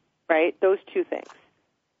time, right? Those two things.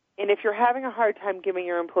 And if you're having a hard time giving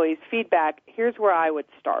your employees feedback, here's where I would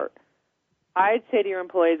start. I'd say to your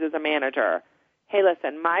employees as a manager, hey,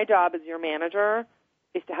 listen, my job as your manager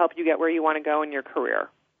is to help you get where you want to go in your career.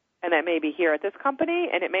 And that may be here at this company,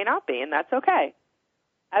 and it may not be, and that's okay.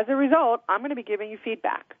 As a result, I'm going to be giving you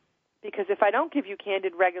feedback, because if I don't give you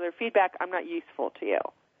candid, regular feedback, I'm not useful to you.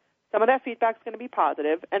 Some of that feedback is going to be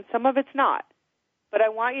positive, and some of it's not. But I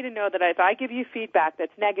want you to know that if I give you feedback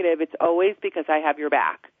that's negative, it's always because I have your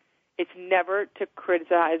back. It's never to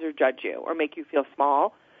criticize or judge you or make you feel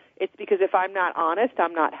small. It's because if I'm not honest,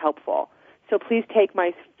 I'm not helpful. So please take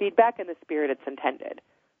my feedback in the spirit it's intended.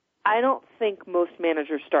 I don't think most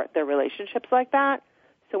managers start their relationships like that.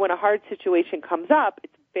 So when a hard situation comes up,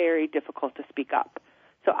 it's very difficult to speak up.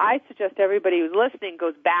 So I suggest everybody who's listening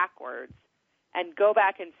goes backwards and go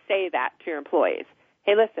back and say that to your employees.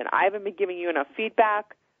 Hey, listen, I haven't been giving you enough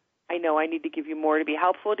feedback. I know I need to give you more to be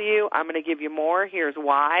helpful to you. I'm going to give you more. Here's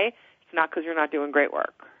why. It's not because you're not doing great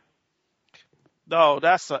work. No,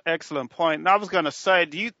 that's an excellent point. And I was going to say,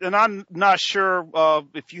 and I'm not sure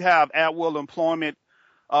if you have at-will employment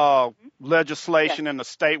legislation in the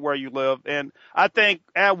state where you live. And I think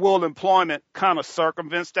at-will employment kind of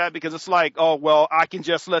circumvents that, because it's like, oh, well, I can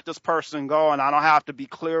just let this person go and I don't have to be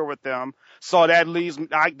clear with them. So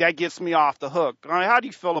that gets me off the hook. I mean, how do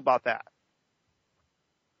you feel about that?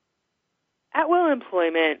 At-will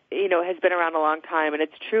employment, has been around a long time, and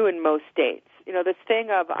it's true in most states. This thing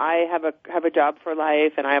of I have a job for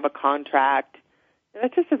life and I have a contract,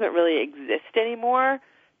 that just doesn't really exist anymore.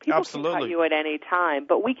 People Absolutely. can cut you at any time,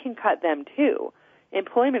 but we can cut them too.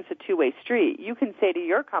 Employment's a two-way street. You can say to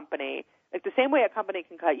your company, like the same way a company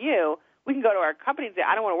can cut you, we can go to our company and say,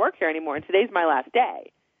 I don't want to work here anymore, and today's my last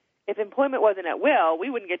day. If employment wasn't at will, we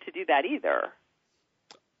wouldn't get to do that either.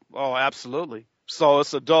 Oh, absolutely. So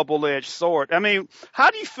it's a double-edged sword. I mean, how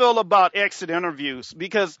do you feel about exit interviews?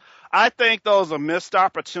 Because I think those are missed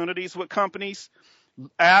opportunities with companies,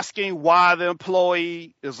 asking why the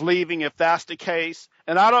employee is leaving if that's the case.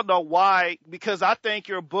 And I don't know why, because I think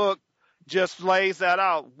your book just lays that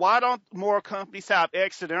out. Why don't more companies have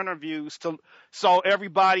exit interviews so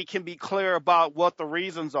everybody can be clear about what the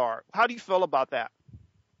reasons are? How do you feel about that?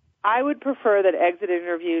 I would prefer that exit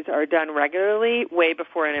interviews are done regularly, way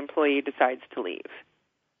before an employee decides to leave.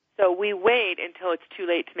 So we wait until it's too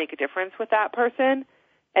late to make a difference with that person,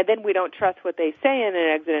 and then we don't trust what they say in an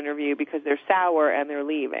exit interview because they're sour and they're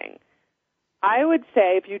leaving. I would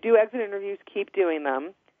say if you do exit interviews, keep doing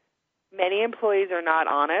them. Many employees are not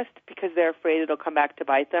honest because they're afraid it'll come back to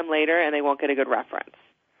bite them later and they won't get a good reference.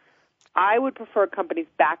 I would prefer companies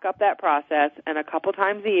back up that process and a couple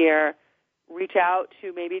times a year reach out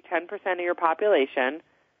to maybe 10% of your population,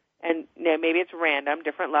 and maybe it's random,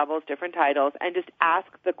 different levels, different titles, and just ask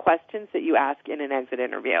the questions that you ask in an exit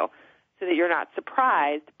interview so that you're not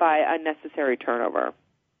surprised by unnecessary turnover.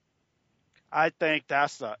 I think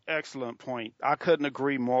that's an excellent point. I couldn't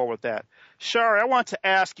agree more with that. Shari, I want to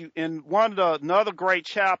ask you, in another great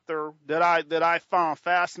chapter that I found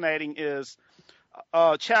fascinating is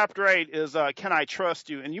Chapter 8 is Can I Trust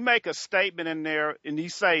You? And you make a statement in there, and you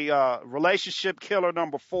say relationship killer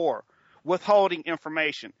number 4, withholding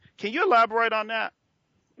information. Can you elaborate on that?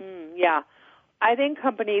 Yeah. I think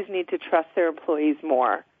companies need to trust their employees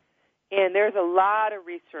more. And there's a lot of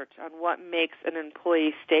research on what makes an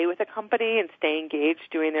employee stay with a company and stay engaged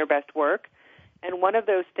doing their best work. And one of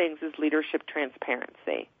those things is leadership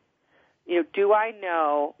transparency. Do I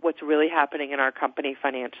know what's really happening in our company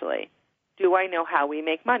financially? Do I know how we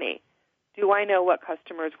make money? Do I know what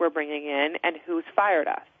customers we're bringing in and who's fired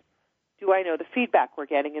us? Do I know the feedback we're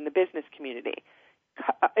getting in the business community?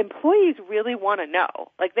 Employees really want to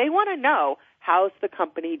know. Like, they want to know, how's the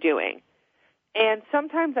company doing? And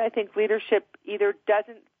sometimes I think leadership either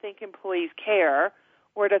doesn't think employees care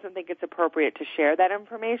or doesn't think it's appropriate to share that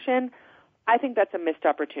information. I think that's a missed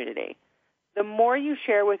opportunity. The more you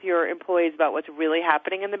share with your employees about what's really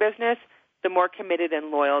happening in the business, the more committed and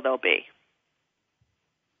loyal they'll be.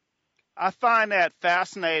 I find that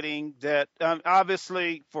fascinating that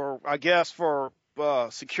obviously for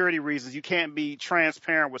security reasons, you can't be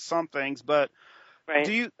transparent with some things, but right.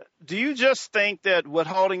 Do you just think that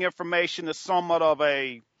withholding information is somewhat of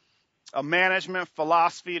a management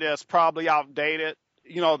philosophy that's probably outdated,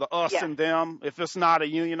 the us and them, if it's not a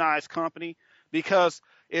unionized company? Because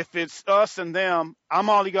if it's us and them, I'm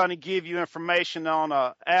only going to give you information on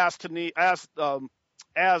a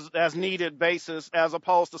as needed basis, as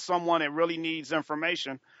opposed to someone that really needs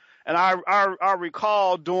information. And I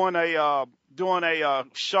recall doing a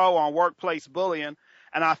show on workplace bullying,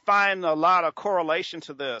 and I find a lot of correlation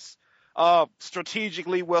to this.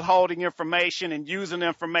 Strategically withholding information and using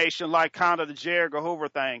information like kind of the J. Edgar Hoover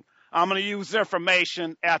thing. I'm going to use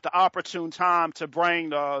information at the opportune time to bring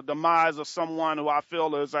the demise of someone who I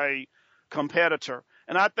feel is a competitor.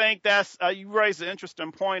 And I think that's you raised an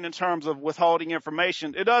interesting point in terms of withholding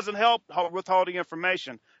information. It doesn't help withholding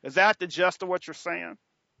information. Is that the gist of what you're saying?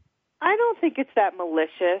 I don't think it's that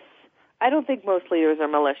malicious. I don't think most leaders are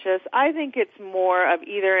malicious. I think it's more of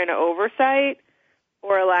either an oversight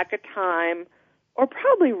or a lack of time, or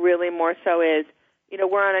probably really more so is,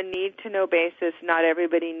 we're on a need-to-know basis. Not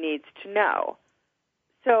everybody needs to know.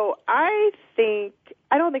 So I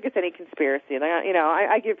don't think it's any conspiracy.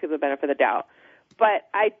 I give people the benefit of the doubt. But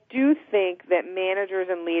I do think that managers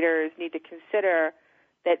and leaders need to consider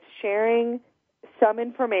that sharing some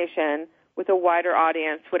information with a wider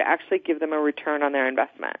audience would actually give them a return on their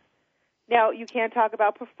investment. Now, you can't talk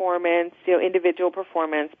about performance, individual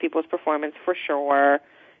performance, people's performance for sure.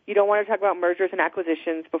 You don't want to talk about mergers and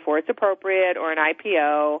acquisitions before it's appropriate or an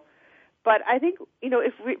IPO. But I think,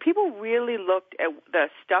 if people really looked at the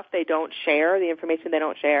stuff they don't share, the information they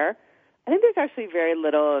don't share, I think there's actually very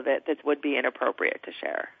little of it that would be inappropriate to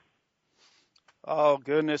share. Oh,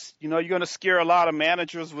 goodness. You're going to scare a lot of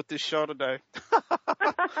managers with this show today.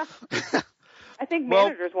 I think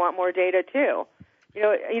managers want more data, too.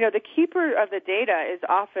 The keeper of the data is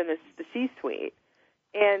often the C-suite.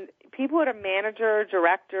 And people at a manager,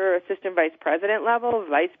 director, assistant vice president level,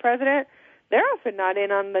 vice president, they're often not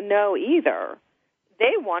in on the know either.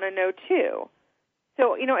 They want to know, too.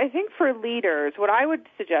 So, I think for leaders, what I would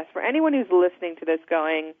suggest for anyone who's listening to this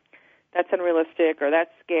going, that's unrealistic or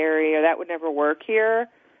that's scary or that would never work here,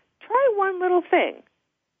 try one little thing.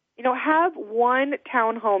 Have one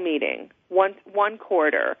town hall meeting, one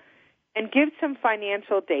quarter, and give some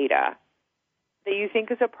financial data that you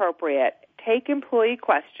think is appropriate. Take employee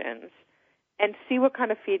questions and see what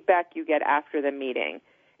kind of feedback you get after the meeting,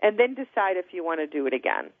 and then decide if you want to do it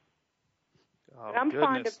again. Oh, I'm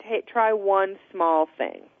fond of try one small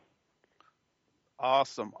thing.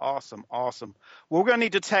 Awesome. Well, we're going to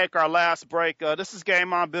need to take our last break. This is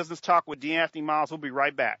Game On Business Talk with D'Anthony Miles. We'll be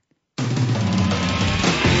right back.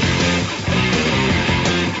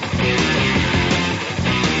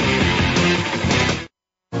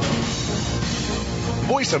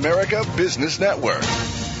 Voice America Business Network,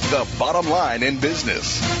 the bottom line in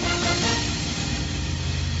business.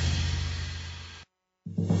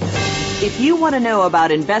 If you want to know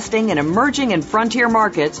about investing in emerging and frontier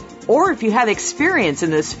markets, or if you have experience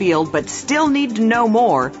in this field but still need to know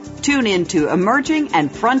more, tune in to Emerging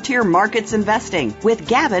and Frontier Markets Investing with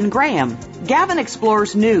Gavin Graham. Gavin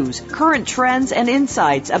explores news, current trends, and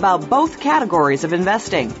insights about both categories of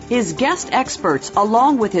investing. His guest experts,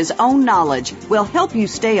 along with his own knowledge, will help you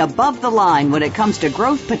stay above the line when it comes to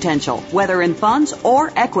growth potential, whether in funds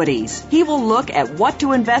or equities. He will look at what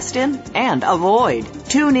to invest in and avoid.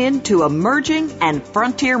 Tune in to Emerging and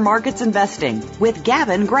Frontier Markets Investing with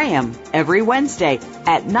Gavin Graham every Wednesday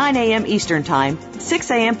at 9 a.m. Eastern Time, 6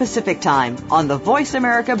 a.m. Pacific Time on the Voice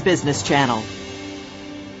America Business Channel.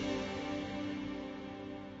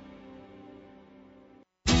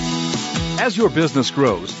 As your business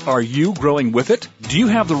grows, are you growing with it? Do you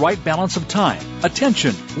have the right balance of time,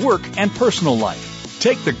 attention, work, and personal life?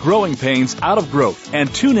 Take the growing pains out of growth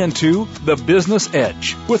and tune into The Business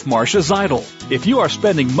Edge with Marcia Zeidel. If you are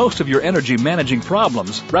spending most of your energy managing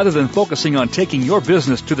problems rather than focusing on taking your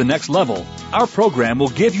business to the next level, our program will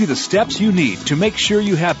give you the steps you need to make sure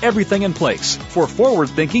you have everything in place for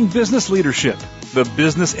forward-thinking business leadership. The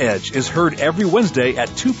Business Edge is heard every Wednesday at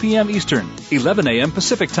 2 p.m. Eastern, 11 a.m.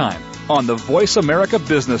 Pacific Time on the Voice America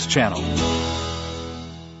Business Channel.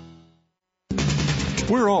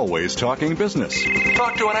 We're always talking business.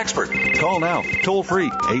 Talk to an expert. Call now, toll free,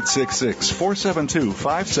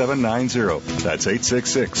 866-472-5790. That's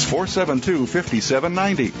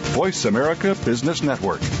 866-472-5790. Voice America Business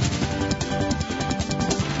Network.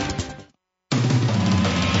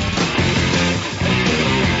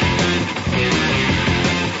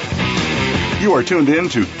 You are tuned in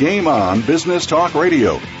to Game On Business Talk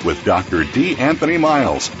Radio with Dr. D. Anthony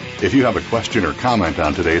Miles. If you have a question or comment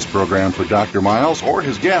on today's program for Dr. Miles or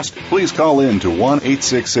his guest, please call in to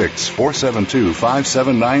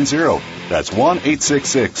 1-866-472-5790. That's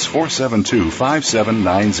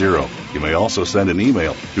 1-866-472-5790. You may also send an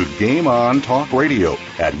email to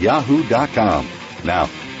gameontalkradio@yahoo.com. Now,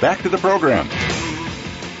 back to the program.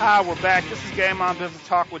 Hi, we're back. This is Game On Business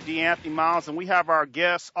Talk with D'Anthony Miles, and we have our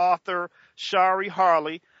guest author, Shari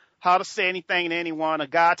Harley, How to Say Anything to Anyone, a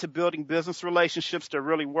guide to building business relationships that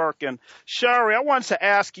really work. And Shari, I wanted to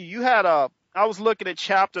ask you, I was looking at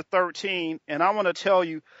chapter 13, and I want to tell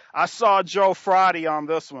you, I saw Joe Friday on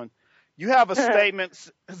this one. You have a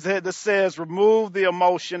statement that says, remove the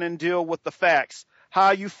emotion and deal with the facts. How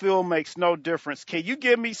you feel makes no difference. Can you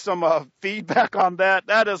give me some feedback on that?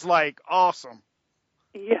 That is awesome.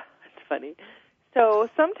 Yeah, it's funny. So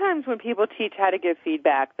sometimes when people teach how to give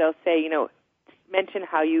feedback, they'll say, mention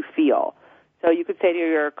how you feel. So you could say to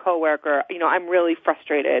your coworker, I'm really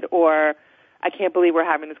frustrated, or I can't believe we're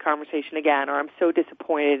having this conversation again, or I'm so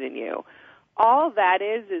disappointed in you. All that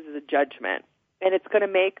is a judgment, and it's going to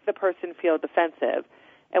make the person feel defensive.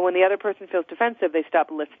 And when the other person feels defensive, they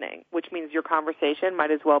stop listening, which means your conversation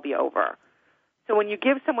might as well be over. So when you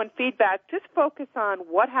give someone feedback, just focus on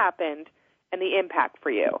what happened and the impact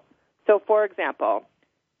for you. So, for example,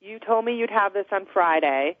 you told me you'd have this on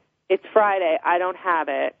Friday. It's Friday. I don't have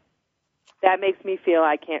it. That makes me feel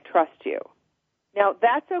I can't trust you. Now,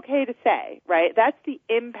 that's okay to say, right? That's the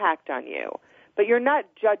impact on you. But you're not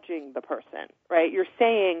judging the person, right? You're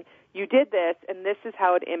saying, you did this, and this is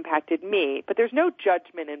how it impacted me. But there's no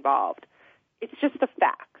judgment involved. It's just the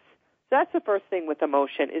facts. So that's the first thing with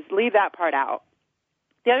emotion, is leave that part out.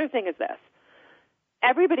 The other thing is this.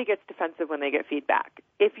 Everybody gets defensive when they get feedback.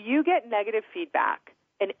 If you get negative feedback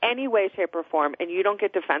in any way, shape, or form, and you don't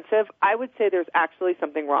get defensive, I would say there's actually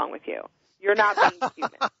something wrong with you. You're not being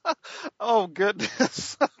human. Oh,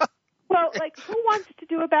 goodness. Well, like, who wants to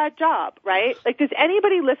do a bad job, right? Like, does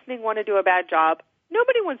anybody listening want to do a bad job?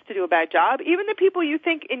 Nobody wants to do a bad job. Even the people you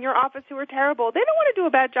think in your office who are terrible, they don't want to do a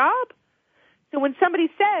bad job. So when somebody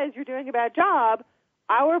says you're doing a bad job,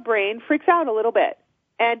 our brain freaks out a little bit.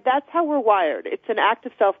 And that's how we're wired. It's an act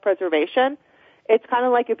of self-preservation. It's kind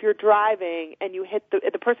of like if you're driving and you hit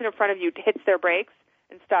the person in front of you hits their brakes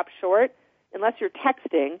and stops short. Unless you're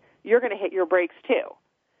texting, you're going to hit your brakes too.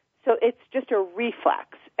 So it's just a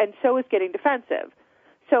reflex, and so is getting defensive.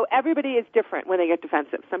 So everybody is different when they get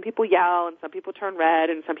defensive. Some people yell, and some people turn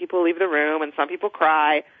red, and some people leave the room, and some people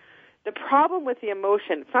cry. The problem with the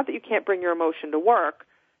emotion, it's not that you can't bring your emotion to work.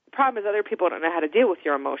 The problem is other people don't know how to deal with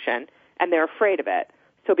your emotion, and they're afraid of it.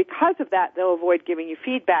 So because of that, they'll avoid giving you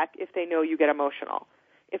feedback if they know you get emotional.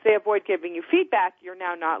 If they avoid giving you feedback, you're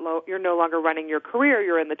no longer running your career.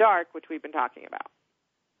 You're in the dark, which we've been talking about.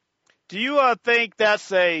 Do you think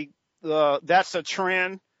that's a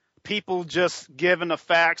trend? People just giving the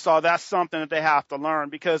facts, or that's something that they have to learn?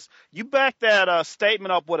 Because you back that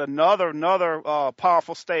statement up with another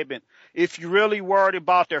powerful statement. If you're really worried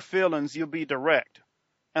about their feelings, you'll be direct.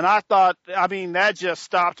 And that just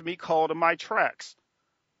stopped me cold in my tracks.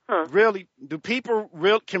 Huh. Really,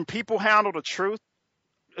 can people handle the truth?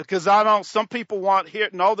 Because some people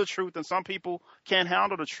know the truth, and some people can't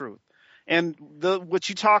handle the truth. And what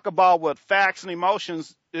you talk about with facts and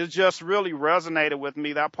emotions is just really resonated with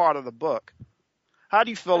me, that part of the book. How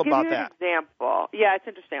do you feel about that? I'll give you an example. Yeah, it's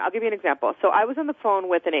interesting. I'll give you an example. So I was on the phone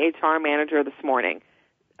with an HR manager this morning.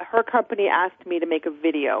 Her company asked me to make a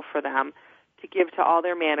video for them to give to all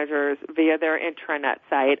their managers via their intranet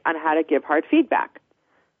site on how to give hard feedback.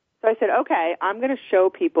 So I said, okay, I'm going to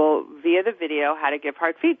show people via the video how to give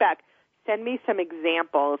hard feedback. Send me some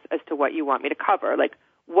examples as to what you want me to cover. Like,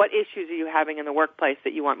 what issues are you having in the workplace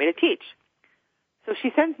that you want me to teach? So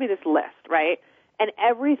she sends me this list, right? And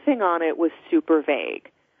everything on it was super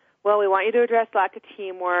vague. Well, we want you to address lack of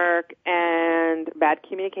teamwork and bad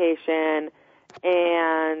communication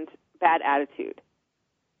and bad attitude.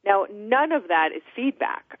 Now, none of that is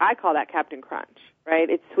feedback. I call that Captain Crunch, right?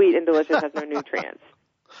 It's sweet and delicious, has no nutrients.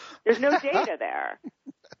 There's no data there.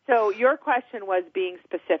 So your question was being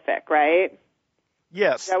specific, right?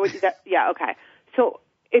 Yes. Yeah, okay. So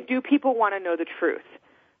do people want to know the truth?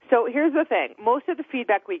 So here's the thing. Most of the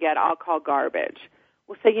feedback we get, I'll call garbage.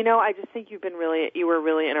 We'll say, I just think you were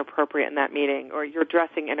really inappropriate in that meeting, or you're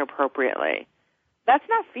dressing inappropriately. That's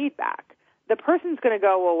not feedback. The person's going to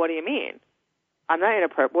go, well, what do you mean? I'm not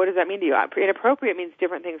inappropriate. What does that mean to you? Inappropriate means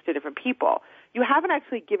different things to different people. You haven't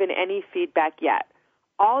actually given any feedback yet.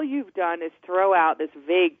 All you've done is throw out this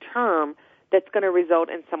vague term that's going to result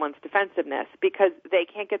in someone's defensiveness because they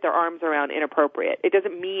can't get their arms around inappropriate. It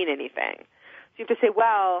doesn't mean anything. So you have to say,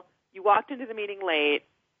 well, you walked into the meeting late,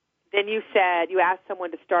 then you asked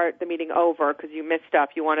someone to start the meeting over because you missed stuff,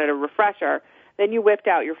 you wanted a refresher, then you whipped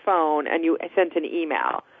out your phone and you sent an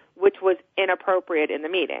email, which was inappropriate in the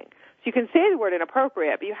meeting. So you can say the word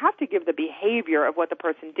inappropriate, but you have to give the behavior of what the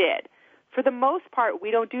person did. For the most part, we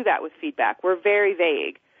don't do that with feedback. We're very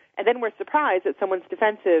vague. And then we're surprised that someone's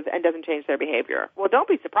defensive and doesn't change their behavior. Well, don't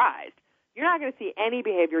be surprised. You're not going to see any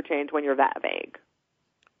behavior change when you're that vague.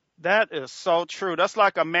 That is so true. That's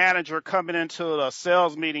like a manager coming into a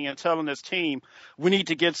sales meeting and telling his team, we need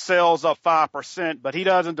to get sales up 5%, but he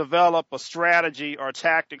doesn't develop a strategy or a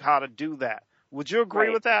tactic how to do that. Would you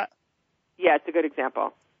agree with that? Yeah, it's a good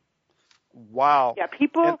example. Wow. Yeah,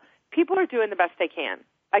 people are doing the best they can.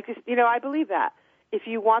 I believe that. If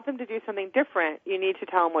you want them to do something different, you need to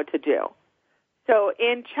tell them what to do. So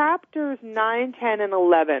in chapters 9, 10, and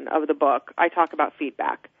 11 of the book, I talk about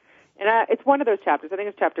feedback. And it's one of those chapters. I think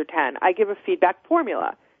it's chapter 10. I give a feedback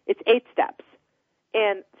formula. It's 8 steps.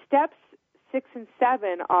 And steps 6 and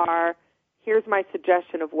 7 are, here's my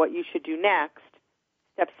suggestion of what you should do next.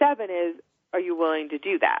 Step 7 is, are you willing to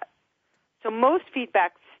do that? So most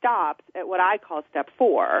feedback stops at what I call step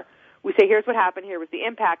 4. We say, here's what happened, here was the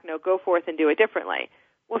impact, no, go forth and do it differently.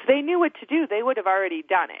 Well, if they knew what to do, they would have already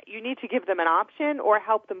done it. You need to give them an option or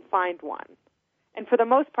help them find one. And for the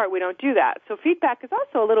most part, we don't do that. So feedback is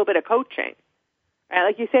also a little bit of coaching. Right?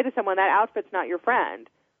 Like you say to someone, that outfit's not your friend.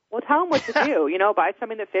 Well, tell them what to do. Buy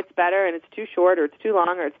something that fits better, and it's too short, or it's too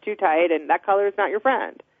long, or it's too tight, and that color is not your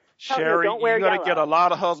friend. Shari, don't wear you're going to yellow. get a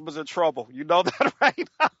lot of husbands in trouble. You know that, right?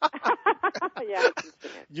 Yeah.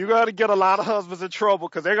 You're going to get a lot of husbands in trouble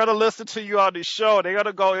because they're going to listen to you on this show. They're going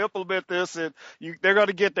to go implement this, and they're going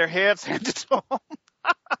to get their heads handed to them.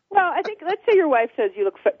 Well, I think, let's say your wife says,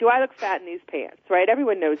 do I look fat in these pants, right?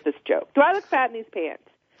 Everyone knows this joke. Do I look fat in these pants?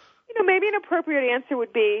 Maybe an appropriate answer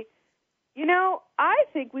would be, I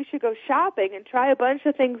think we should go shopping and try a bunch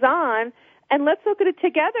of things on, and let's look at it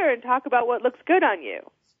together and talk about what looks good on you.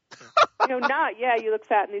 Not, you look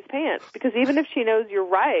fat in these pants. Because even if she knows you're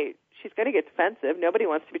right, she's going to get defensive. Nobody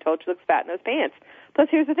wants to be told she looks fat in those pants. Plus,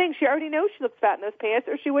 here's the thing. She already knows she looks fat in those pants,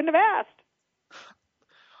 or she wouldn't have asked.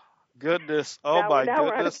 Goodness. Oh, my now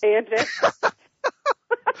goodness. We're on a tangent.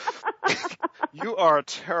 You are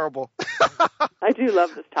terrible. I do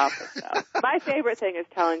love this topic, though. My favorite thing is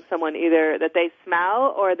telling someone either that they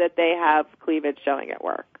smell or that they have cleavage showing at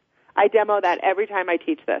work. I demo that every time I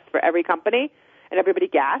teach this for every company, and everybody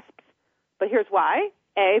gasps. But here's why.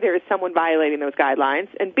 A, there is someone violating those guidelines.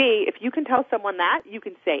 And B, if you can tell someone that, you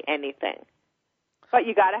can say anything. But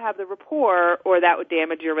you got to have the rapport, or that would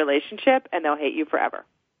damage your relationship, and they'll hate you forever.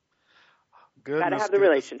 Got to have the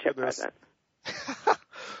relationship present.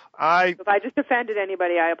 If I just offended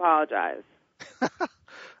anybody, I apologize.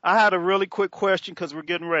 I had a really quick question because we're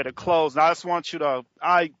getting ready to close. And I just want you to,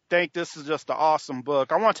 I think this is just an awesome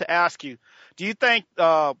book. I want to ask you, do you think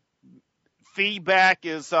feedback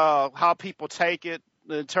is how people take it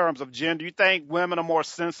in terms of gender? Do you think women are more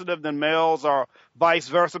sensitive than males or vice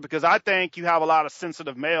versa? Because I think you have a lot of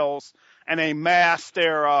sensitive males and they mask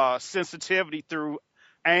their sensitivity through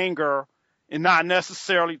anger. And not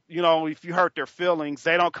necessarily, if you hurt their feelings,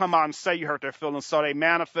 they don't come out and say you hurt their feelings, so they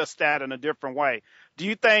manifest that in a different way. Do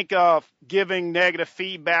you think giving negative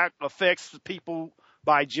feedback affects people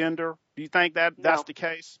by gender? Do you think that's the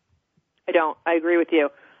case? I don't. I agree with you.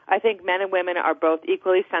 I think men and women are both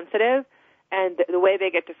equally sensitive, and the way they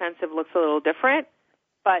get defensive looks a little different.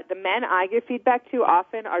 But the men I give feedback to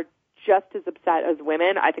often are just as upset as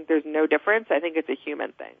women. I think there's no difference. I think it's a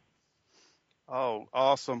human thing. Oh,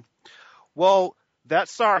 awesome. Well,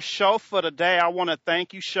 that's our show for today. I want to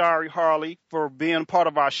thank you, Shari Harley, for being part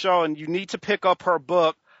of our show. And you need to pick up her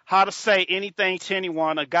book, How to Say Anything to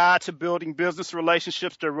Anyone, A Guide to Building Business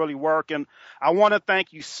Relationships That Really Work. And I want to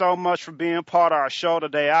thank you so much for being part of our show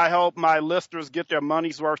today. I hope my listeners get their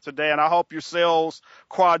money's worth today, and I hope your sales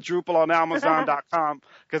quadruple on Amazon.com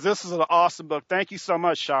because this is an awesome book. Thank you so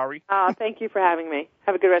much, Shari. Thank you for having me.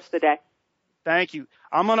 Have a good rest of the day. Thank you.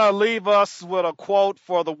 I'm going to leave us with a quote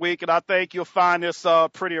for the week, and I think you'll find this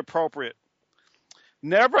pretty appropriate.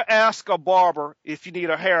 Never ask a barber if you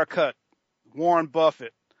need a haircut. Warren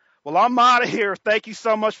Buffett. Well, I'm out of here. Thank you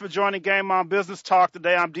so much for joining Game On Business Talk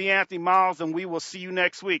today. I'm D. Anthony Miles, and we will see you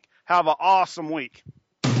next week. Have an awesome week.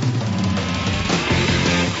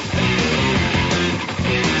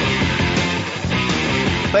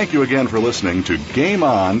 Thank you again for listening to Game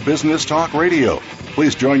On Business Talk Radio.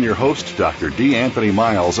 Please join your host, Dr. D. Anthony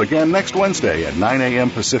Miles, again next Wednesday at 9 a.m.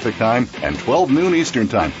 Pacific Time and 12 noon Eastern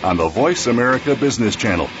Time on the Voice America Business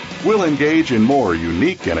Channel. We'll engage in more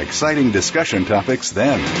unique and exciting discussion topics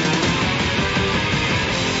then.